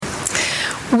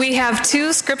We have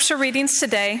two scripture readings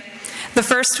today. The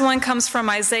first one comes from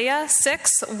Isaiah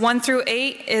 6, 1 through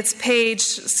 8. It's page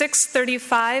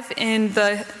 635 in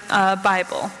the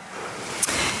Bible.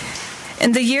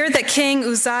 In the year that King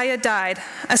Uzziah died,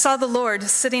 I saw the Lord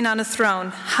sitting on a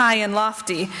throne, high and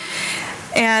lofty,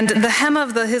 and the hem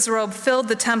of his robe filled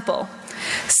the temple.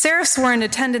 Seraphs were in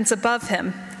attendance above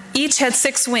him. Each had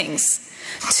 6 wings.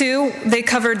 2, they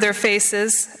covered their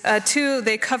faces, 2,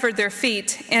 they covered their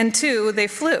feet, and 2, they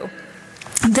flew.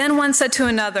 Then one said to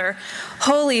another,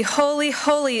 "Holy, holy,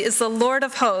 holy is the Lord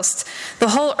of hosts. The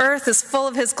whole earth is full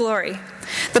of his glory."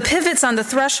 The pivots on the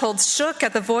thresholds shook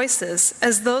at the voices,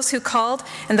 as those who called,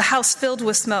 and the house filled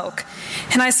with smoke.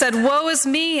 And I said, "Woe is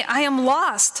me, I am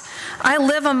lost. I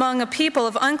live among a people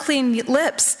of unclean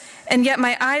lips, and yet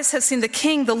my eyes have seen the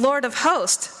King, the Lord of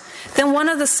hosts." Then one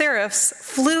of the seraphs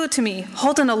flew to me,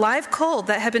 holding a live coal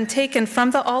that had been taken from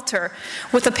the altar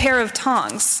with a pair of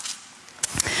tongs.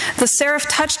 The seraph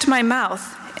touched my mouth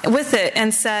with it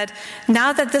and said,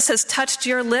 "Now that this has touched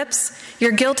your lips,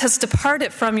 your guilt has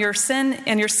departed from your sin,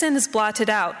 and your sin is blotted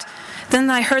out."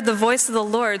 Then I heard the voice of the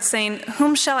Lord saying,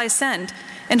 "Whom shall I send?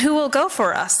 And who will go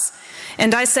for us?"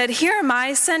 And I said, "Here am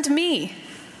I, send me."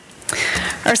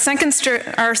 Our second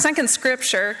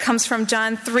scripture comes from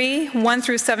John 3, 1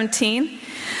 through 17.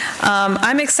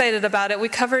 I'm excited about it. We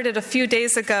covered it a few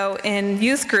days ago in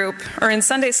youth group or in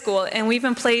Sunday school, and we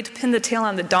even played Pin the Tail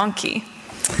on the Donkey.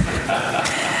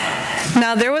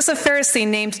 Now there was a Pharisee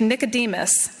named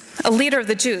Nicodemus, a leader of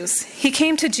the Jews. He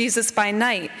came to Jesus by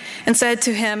night and said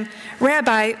to him,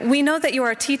 "Rabbi, we know that you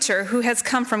are a teacher who has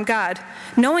come from God.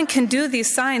 No one can do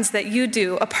these signs that you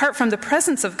do apart from the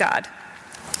presence of God."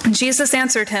 Jesus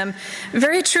answered him,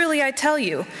 "Very truly I tell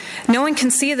you, no one can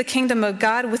see the kingdom of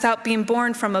God without being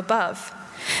born from above."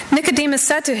 Nicodemus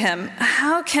said to him,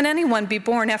 "How can anyone be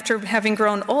born after having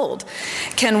grown old?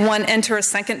 Can one enter a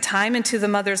second time into the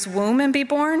mother's womb and be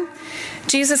born?"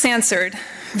 Jesus answered,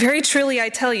 "Very truly I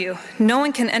tell you, no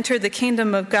one can enter the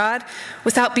kingdom of God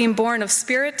without being born of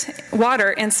spirit,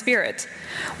 water and spirit.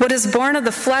 What is born of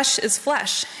the flesh is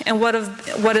flesh, and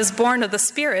what is born of the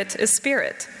spirit is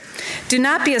spirit. Do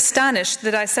not be astonished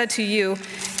that I said to you,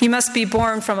 you must be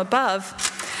born from above.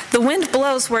 The wind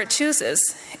blows where it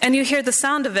chooses, and you hear the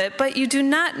sound of it, but you do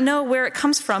not know where it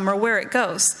comes from or where it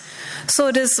goes. So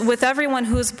it is with everyone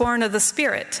who is born of the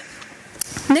Spirit."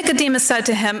 Nicodemus said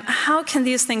to him, "How can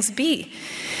these things be?"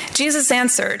 Jesus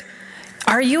answered,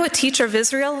 "Are you a teacher of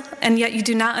Israel, and yet you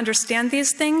do not understand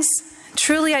these things?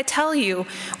 Truly I tell you,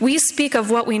 we speak of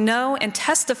what we know and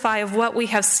testify of what we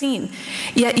have seen,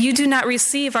 yet you do not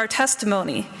receive our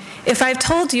testimony. If I have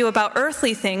told you about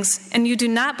earthly things and you do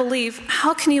not believe,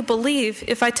 how can you believe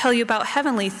if I tell you about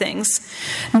heavenly things?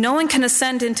 No one can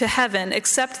ascend into heaven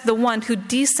except the one who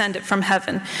descended from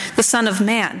heaven, the Son of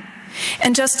Man.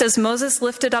 And just as Moses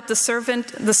lifted up the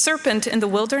serpent in the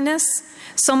wilderness,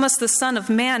 so must the Son of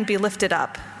Man be lifted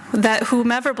up, that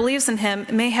whomever believes in him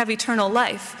may have eternal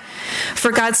life.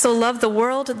 For God so loved the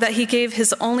world that he gave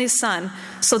his only Son,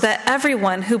 so that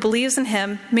everyone who believes in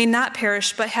him may not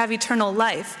perish but have eternal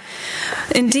life.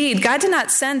 Indeed, God did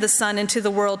not send the Son into the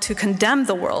world to condemn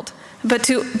the world, but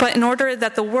in order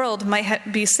that the world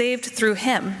might be saved through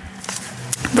him."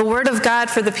 The word of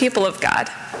God for the people of God.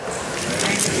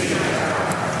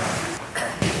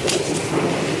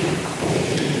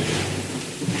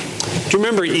 Do you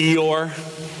remember Eeyore?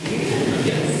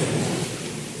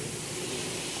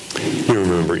 You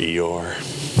remember Eeyore.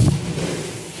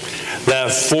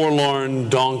 That forlorn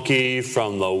donkey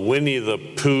from the Winnie the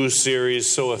Pooh series,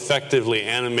 so effectively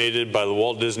animated by the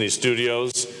Walt Disney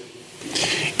Studios.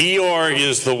 Eeyore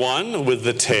is the one with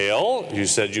the tail. You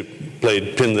said you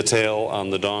played Pin the Tail on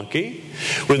the Donkey.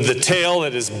 With the tail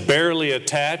that is barely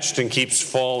attached and keeps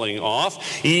falling off.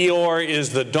 Eeyore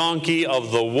is the donkey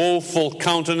of the woeful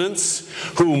countenance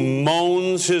who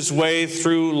moans his way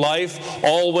through life,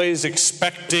 always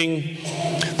expecting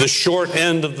the short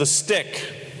end of the stick.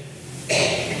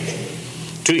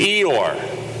 To Eeyore,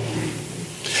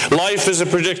 life is a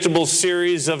predictable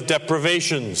series of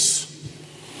deprivations.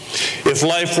 If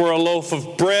life were a loaf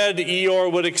of bread, Eeyore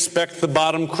would expect the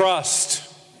bottom crust.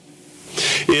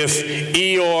 If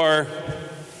Eeyore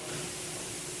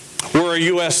were a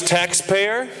U.S.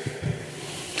 taxpayer,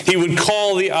 he would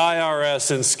call the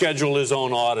IRS and schedule his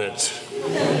own audit.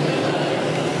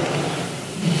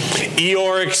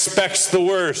 Eeyore expects the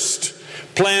worst,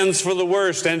 plans for the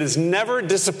worst, and is never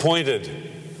disappointed.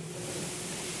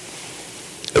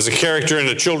 As a character in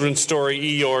a children's story,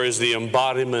 Eeyore is the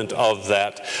embodiment of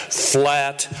that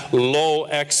flat, low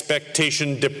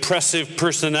expectation, depressive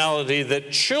personality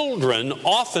that children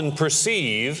often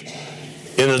perceive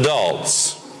in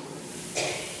adults.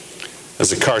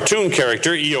 As a cartoon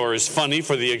character, Eeyore is funny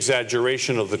for the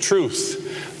exaggeration of the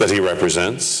truth that he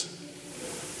represents.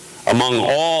 Among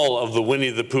all of the Winnie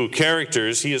the Pooh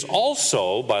characters, he is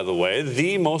also, by the way,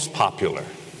 the most popular.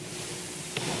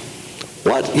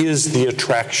 What is the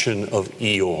attraction of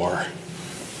Eeyore?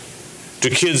 Do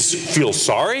kids feel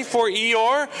sorry for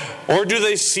Eeyore? Or do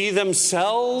they see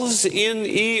themselves in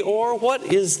Eeyore?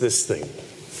 What is this thing?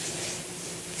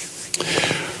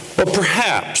 Well,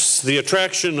 perhaps the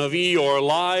attraction of Eeyore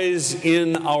lies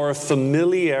in our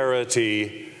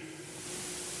familiarity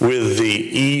with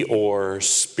the Eeyore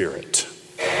spirit.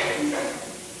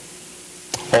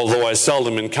 Although I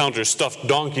seldom encounter stuffed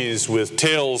donkeys with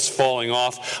tails falling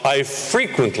off, I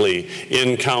frequently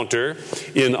encounter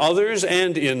in others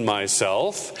and in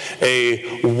myself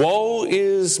a woe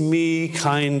is me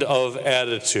kind of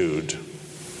attitude.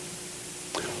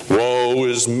 Woe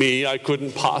is me, I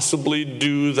couldn't possibly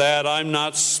do that. I'm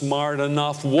not smart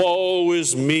enough. Woe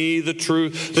is me, the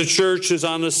church is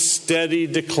on a steady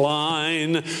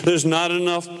decline. There's not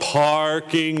enough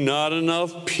parking, not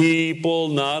enough people,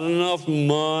 not enough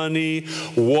money.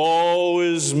 Woe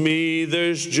is me,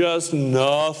 there's just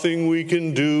nothing we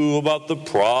can do about the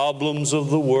problems of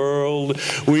the world.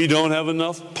 We don't have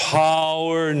enough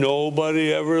power.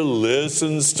 Nobody ever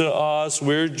listens to us.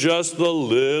 We're just the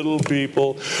little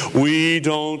people. We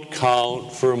don't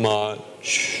count for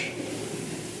much.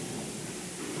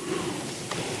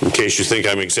 In case you think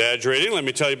I'm exaggerating, let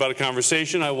me tell you about a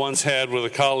conversation I once had with a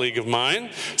colleague of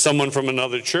mine, someone from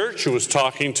another church who was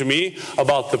talking to me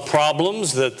about the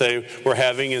problems that they were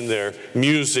having in their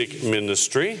music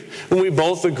ministry. And we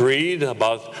both agreed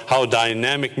about how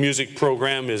dynamic music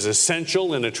program is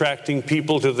essential in attracting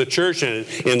people to the church, and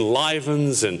it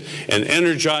enlivens and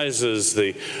energizes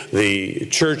the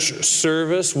church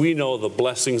service. We know the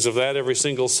blessings of that every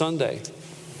single Sunday.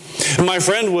 And my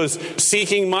friend was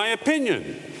seeking my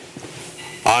opinion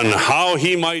on how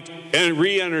he might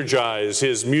re-energize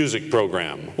his music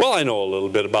program. Well, I know a little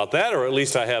bit about that, or at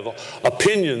least I have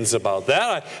opinions about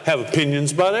that. I have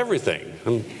opinions about everything.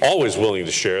 I'm always willing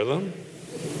to share them.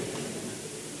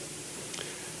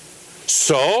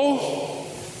 So,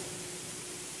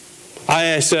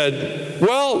 I said,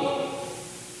 well,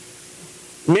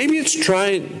 maybe it's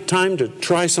time to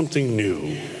try something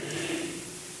new.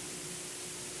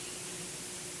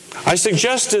 I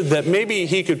suggested that maybe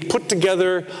he could put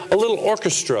together a little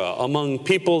orchestra among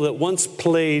people that once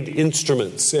played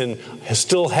instruments and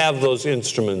still have those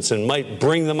instruments, and might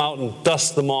bring them out and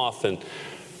dust them off and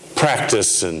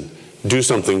practice and do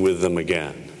something with them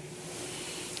again.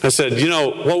 I said,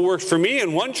 what worked for me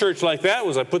in one church like that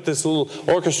was I put this little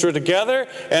orchestra together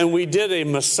and we did a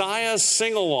Messiah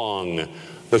sing-along.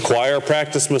 The choir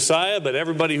practiced Messiah, but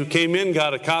everybody who came in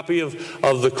got a copy of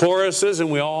the choruses,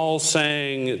 and we all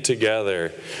sang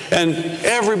together. And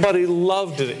everybody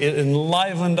loved it. It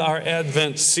enlivened our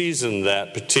Advent season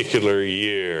that particular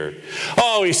year.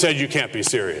 Oh, he said, you can't be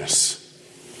serious.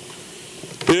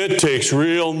 It takes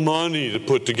real money to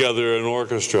put together an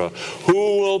orchestra.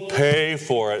 Who will pay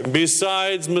for it?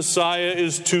 Besides, Messiah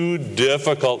is too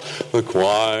difficult. The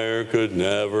choir could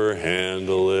never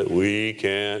handle it. We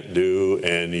can't do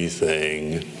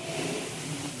anything.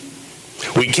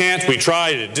 We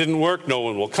tried, it didn't work. No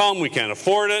one will come. We can't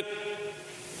afford it.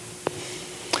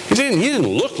 He didn't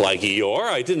look like Eeyore.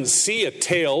 I didn't see a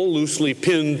tail loosely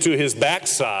pinned to his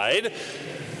backside.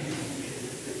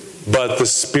 But the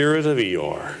spirit of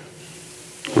Eeyore,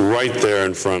 right there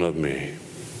in front of me.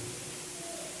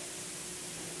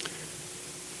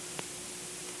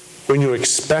 When you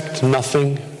expect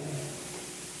nothing,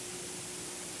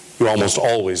 you almost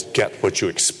always get what you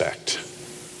expect.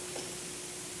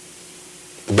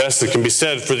 The best that can be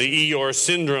said for the Eeyore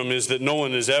syndrome is that no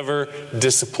one is ever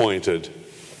disappointed.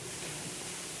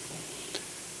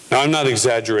 Now, I'm not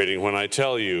exaggerating when I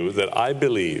tell you that I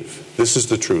believe, this is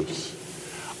the truth,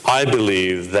 I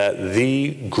believe that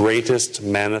the greatest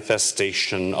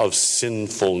manifestation of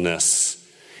sinfulness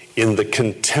in the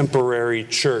contemporary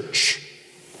church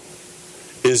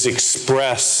is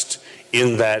expressed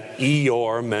in that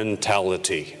Eeyore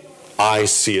mentality. I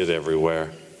see it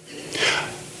everywhere.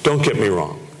 Don't get me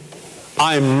wrong.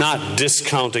 I'm not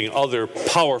discounting other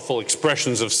powerful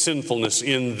expressions of sinfulness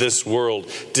in this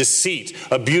world. Deceit,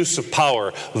 abuse of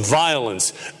power,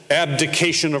 violence,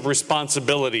 abdication of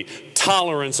responsibility,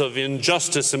 tolerance of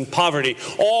injustice and poverty.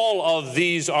 All of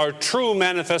these are true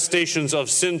manifestations of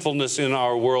sinfulness in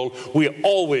our world. We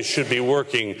always should be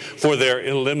working for their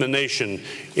elimination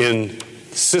in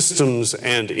systems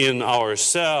and in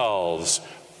ourselves.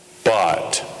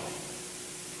 But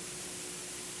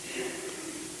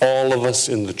all of us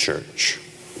in the church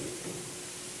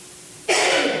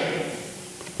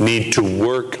need to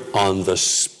work on the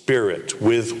Spirit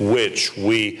with which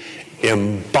we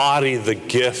embody the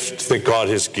gift that God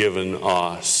has given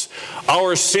us.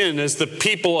 Our sin as the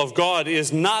people of God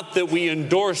is not that we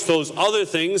endorse those other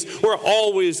things. We're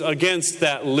always against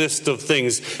that list of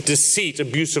things. Deceit,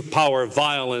 abuse of power,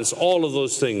 violence, all of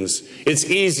those things. It's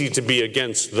easy to be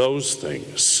against those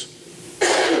things.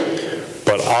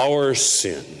 But our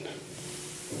sin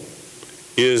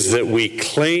is that we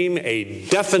claim a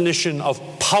definition of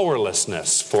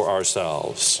powerlessness for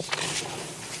ourselves.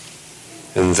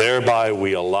 And thereby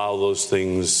we allow those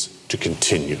things to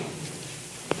continue.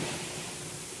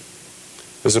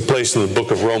 There's a place in the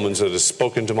book of Romans that has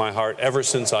spoken to my heart ever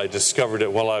since I discovered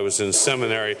it while I was in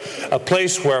seminary. A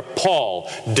place where Paul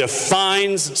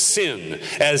defines sin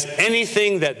as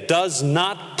anything that does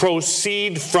not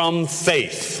proceed from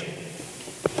faith.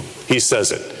 He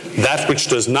says it. That which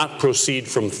does not proceed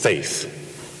from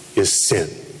faith is sin.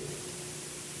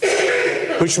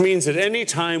 Which means that any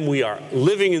time we are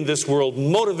living in this world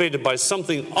motivated by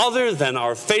something other than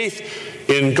our faith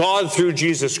in God through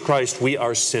Jesus Christ, we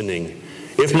are sinning.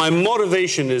 If my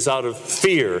motivation is out of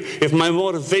fear, if my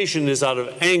motivation is out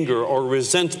of anger or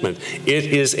resentment, it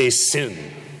is a sin.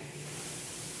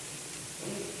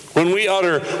 When we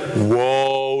utter,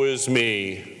 "Woe is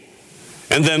me,"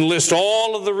 and then list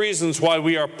all of the reasons why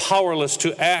we are powerless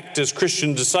to act as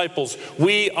Christian disciples,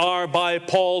 we are, by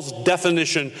Paul's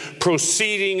definition,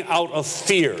 proceeding out of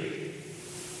fear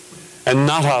and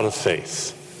not out of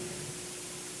faith.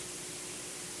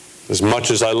 As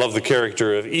much as I love the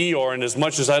character of Eeyore, and as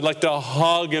much as I'd like to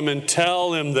hug him and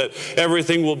tell him that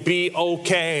everything will be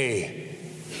okay,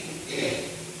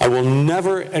 I will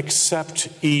never accept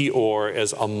Eeyore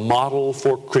as a model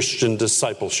for Christian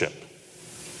discipleship.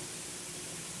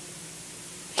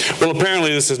 Well,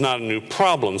 apparently this is not a new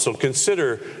problem, so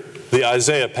consider the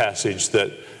Isaiah passage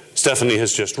that Stephanie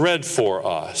has just read for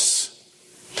us.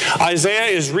 Isaiah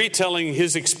is retelling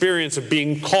his experience of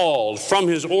being called from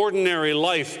his ordinary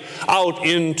life out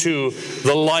into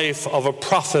the life of a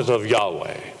prophet of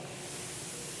Yahweh.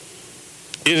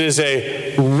 It is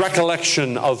a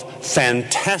recollection of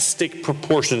fantastic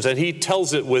proportions, and he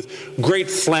tells it with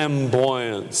great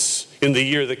flamboyance. In the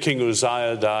year that King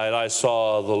Uzziah died, I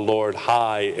saw the Lord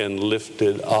high and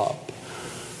lifted up.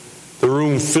 The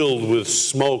room filled with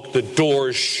smoke, the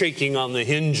doors shaking on the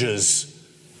hinges.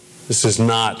 This is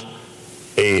not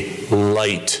a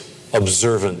light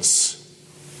observance.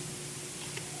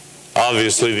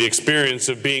 Obviously, the experience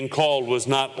of being called was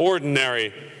not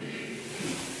ordinary.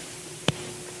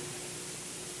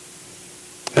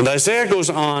 And Isaiah goes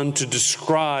on to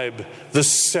describe the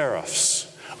seraphs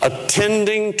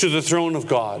attending to the throne of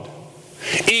God.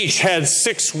 Each had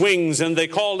 6 wings, and they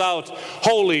called out,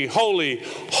 "Holy, holy,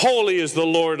 holy is the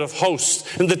Lord of hosts."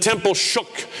 And the temple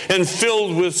shook and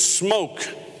filled with smoke.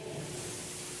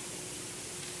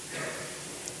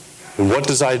 And what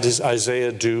does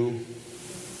Isaiah do?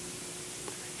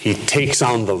 He takes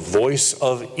on the voice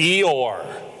of Eeyore.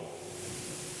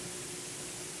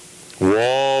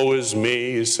 "Woe is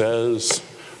me," he says,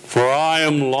 "for I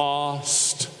am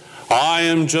lost. I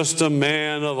am just a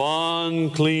man of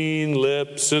unclean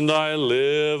lips, and I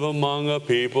live among a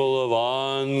people of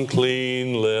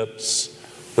unclean lips."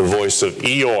 The voice of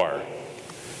Eeyore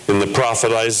in the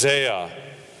prophet Isaiah.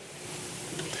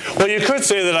 Well, you could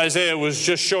say that Isaiah was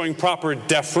just showing proper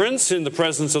deference in the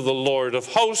presence of the Lord of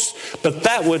hosts, but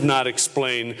that would not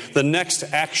explain the next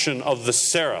action of the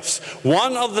seraphs.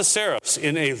 One of the seraphs,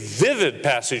 in a vivid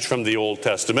passage from the Old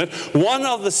Testament, one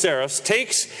of the seraphs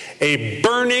takes a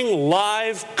burning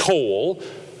live coal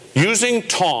using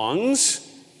tongs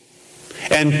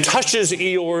and touches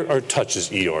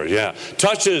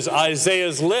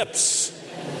Isaiah's lips.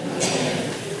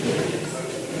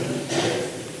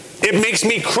 It makes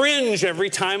me cringe every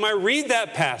time I read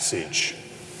that passage.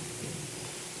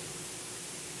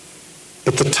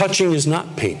 But the touching is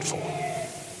not painful.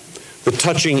 The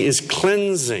touching is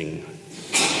cleansing.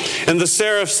 And the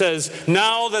seraph says,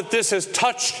 "Now that this has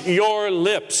touched your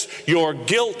lips, your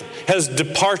guilt has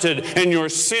departed and your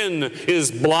sin is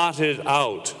blotted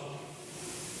out."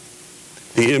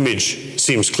 The image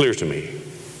seems clear to me.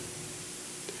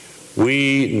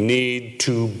 We need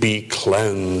to be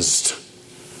cleansed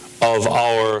of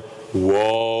our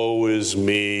 "woe is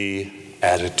me"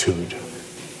 attitude.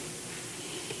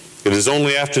 It is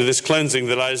only after this cleansing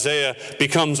that Isaiah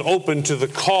becomes open to the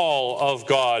call of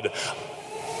God.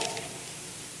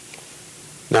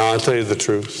 Now, I'll tell you the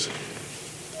truth.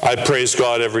 I praise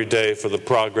God every day for the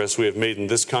progress we have made in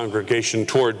this congregation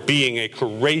toward being a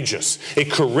courageous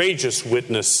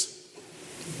witness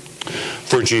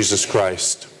for Jesus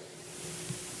Christ.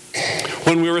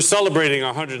 When we were celebrating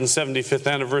our 175th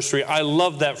anniversary, I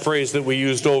love that phrase that we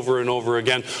used over and over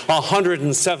again,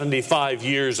 175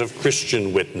 years of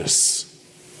Christian witness.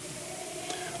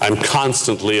 I'm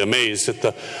constantly amazed at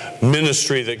the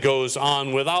ministry that goes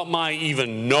on without my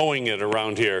even knowing it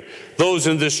around here. Those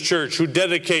in this church who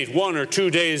dedicate 1 or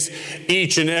 2 days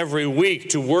each and every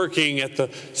week to working at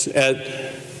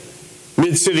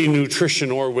Mid-City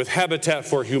Nutrition or with Habitat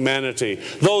for Humanity.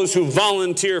 Those who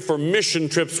volunteer for mission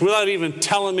trips without even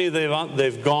telling me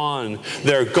they've gone.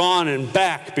 They're gone and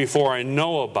back before I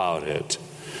know about it.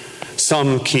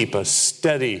 Some keep a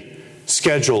steady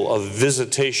schedule of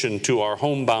visitation to our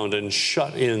homebound and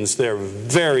shut-ins. They're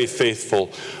very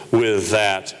faithful with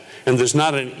that. And there's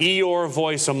not an Eeyore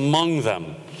voice among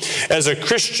them. As a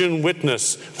Christian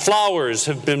witness, flowers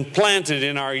have been planted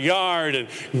in our yard and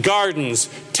gardens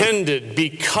tended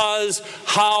because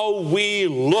how we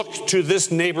look to this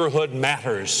neighborhood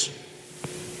matters.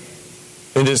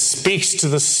 And it speaks to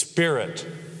the spirit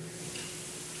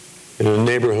in a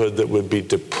neighborhood that would be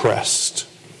depressed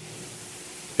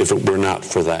if it were not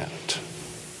for that.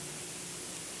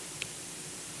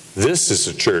 This is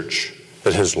a church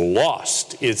that has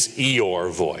lost its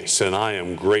Eeyore voice, and I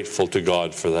am grateful to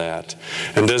God for that.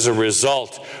 And as a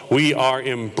result, we are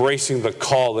embracing the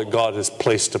call that God has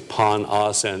placed upon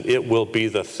us, and it will be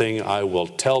the thing I will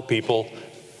tell people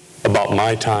about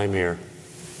my time here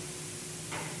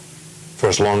for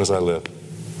as long as I live.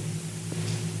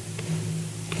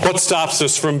 What stops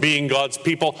us from being God's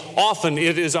people? Often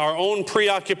it is our own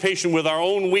preoccupation with our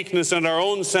own weakness and our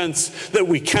own sense that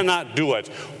we cannot do it.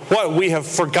 What we have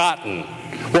forgotten,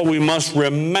 what we must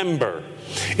remember,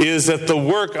 is that the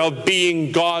work of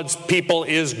being God's people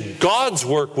is God's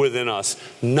work within us,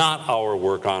 not our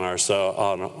work on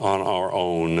our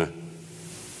own.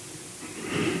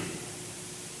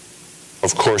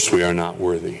 Of course we are not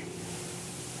worthy.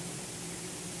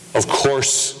 Of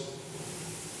course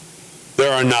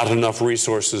there are not enough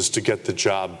resources to get the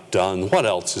job done. What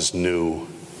else is new?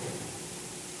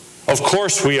 Of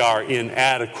course we are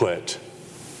inadequate.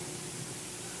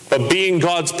 But being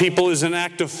God's people is an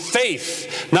act of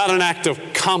faith, not an act of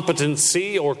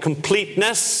competency or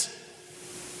completeness.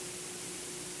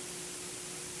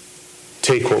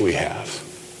 Take what we have.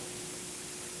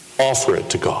 Offer it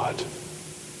to God.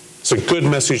 It's a good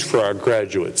message for our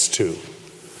graduates, too.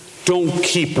 Don't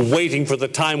keep waiting for the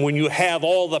time when you have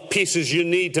all the pieces you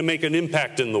need to make an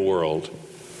impact in the world.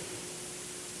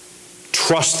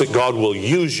 Trust that God will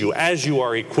use you as you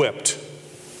are equipped.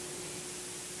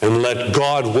 And let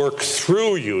God work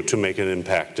through you to make an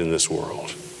impact in this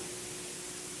world.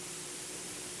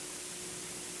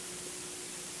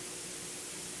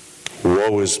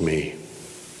 Woe is me.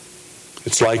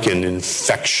 It's like an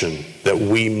infection that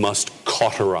we must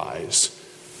cauterize.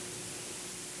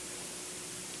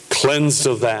 Cleansed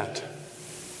of that,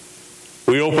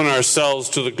 we open ourselves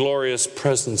to the glorious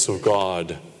presence of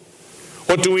God.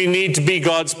 What do we need to be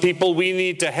God's people? We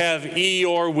need to have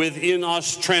Eeyore within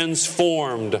us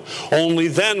transformed. Only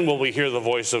then will we hear the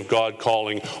voice of God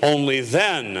calling. Only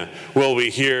then will we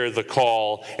hear the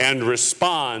call and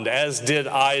respond, as did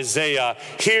Isaiah,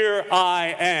 "Here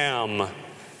I am.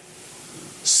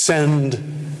 Send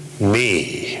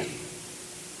me."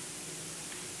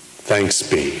 Thanks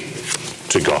be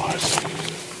to God.